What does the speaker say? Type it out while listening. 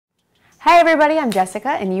Hi everybody, I'm Jessica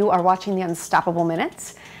and you are watching the Unstoppable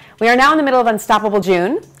Minutes. We are now in the middle of Unstoppable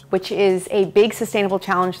June, which is a big sustainable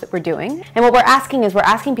challenge that we're doing. And what we're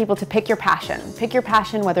asking people to pick your passion. Pick your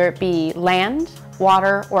passion, whether it be land,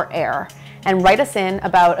 water, or air, and write us in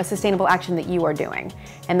about a sustainable action that you are doing.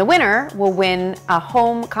 And the winner will win a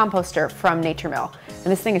home composter from NatureMill.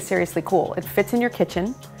 And this thing is seriously cool. It fits in your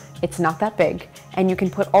kitchen. It's not that big, and you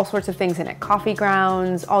can put all sorts of things in it. Coffee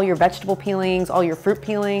grounds, all your vegetable peelings, all your fruit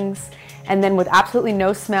peelings, and then with absolutely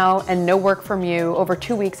no smell and no work from you, over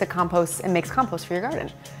 2 weeks it composts and makes compost for your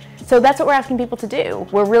garden. So that's what we're asking people to do.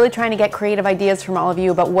 We're really trying to get creative ideas from all of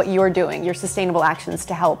you about what you're doing, your sustainable actions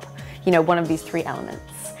to help, one of these three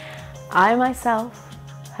elements. I myself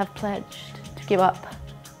have pledged to give up,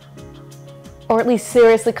 or at least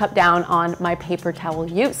seriously cut down on my paper towel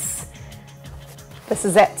use. This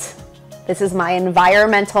is it. This is my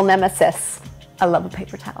environmental nemesis. I love a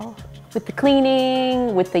paper towel. With the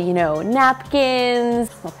cleaning, with the, napkins.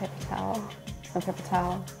 No paper towel, no paper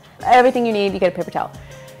towel. Everything you need, you get a paper towel.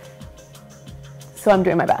 So I'm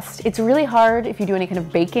doing my best. It's really hard if you do any kind of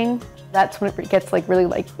baking. That's when it gets really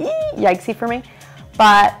yikesy for me.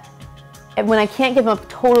 But when I can't give them up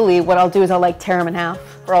totally, what I'll do is I'll tear them in half,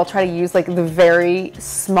 or I'll try to use the very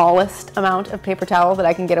smallest amount of paper towel that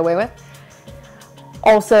I can get away with.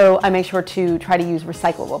 Also, I make sure to try to use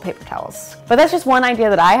recyclable paper towels. But that's just one idea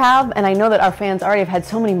that I have, and I know that our fans already have had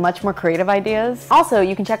so many much more creative ideas. Also,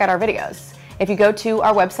 you can check out our videos. If you go to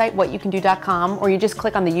our website, whatyoucando.com, or you just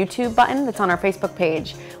click on the YouTube button that's on our Facebook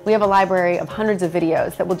page, we have a library of hundreds of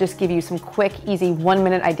videos that will just give you some quick, easy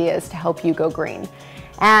 1-minute ideas to help you go green.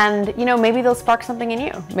 And maybe they'll spark something in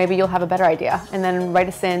you. Maybe you'll have a better idea, and then write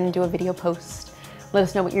us in, do a video post, let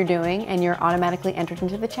us know what you're doing, and you're automatically entered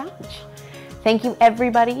into the challenge. Thank you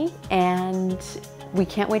everybody, and we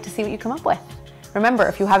can't wait to see what you come up with. Remember,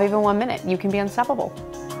 if you have even 1 minute, you can be unstoppable.